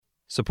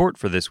Support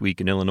for This Week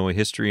in Illinois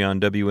History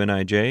on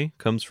WNIJ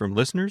comes from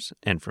listeners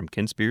and from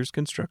Ken Spears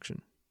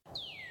Construction.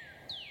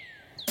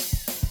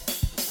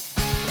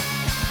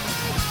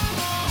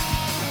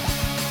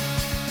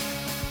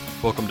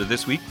 Welcome to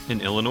This Week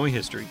in Illinois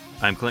History.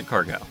 I'm Clint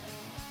Cargile.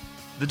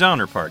 The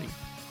Donner Party.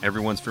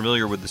 Everyone's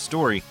familiar with the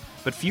story,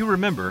 but few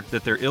remember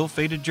that their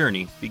ill-fated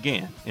journey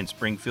began in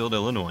Springfield,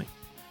 Illinois.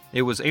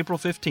 It was April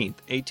 15,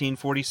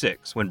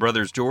 1846, when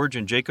brothers George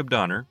and Jacob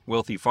Donner,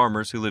 wealthy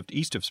farmers who lived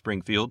east of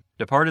Springfield,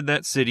 departed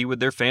that city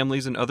with their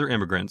families and other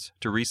immigrants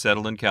to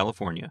resettle in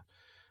California.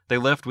 They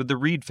left with the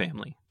Reed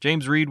family.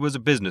 James Reed was a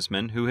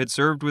businessman who had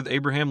served with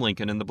Abraham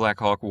Lincoln in the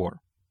Black Hawk War.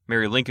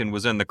 Mary Lincoln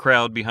was in the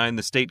crowd behind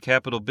the state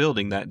capitol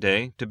building that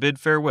day to bid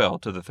farewell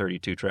to the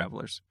 32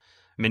 travelers.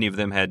 Many of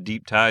them had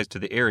deep ties to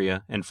the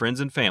area, and friends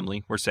and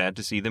family were sad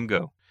to see them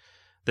go.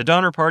 The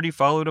Donner Party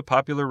followed a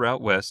popular route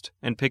west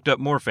and picked up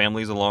more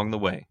families along the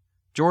way.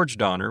 George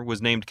Donner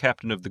was named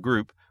captain of the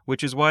group,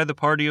 which is why the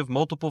party of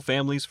multiple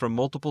families from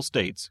multiple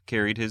states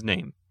carried his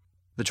name.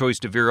 The choice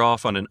to veer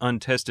off on an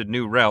untested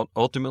new route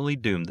ultimately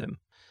doomed them.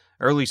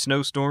 Early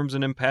snowstorms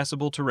and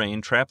impassable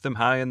terrain trapped them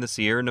high in the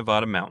Sierra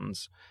Nevada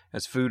mountains.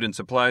 As food and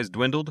supplies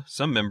dwindled,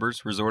 some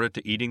members resorted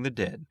to eating the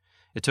dead.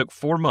 It took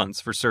 4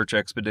 months for search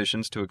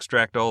expeditions to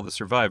extract all the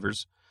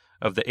survivors.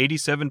 Of the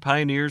 87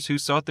 pioneers who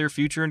sought their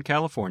future in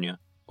California,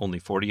 only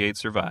 48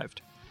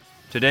 survived.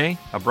 Today,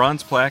 a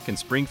bronze plaque in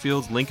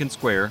Springfield's Lincoln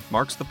Square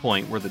marks the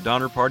point where the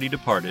Donner Party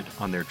departed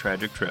on their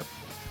tragic trip.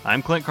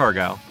 I'm Clint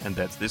Cargile, and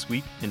that's This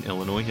Week in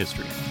Illinois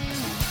History.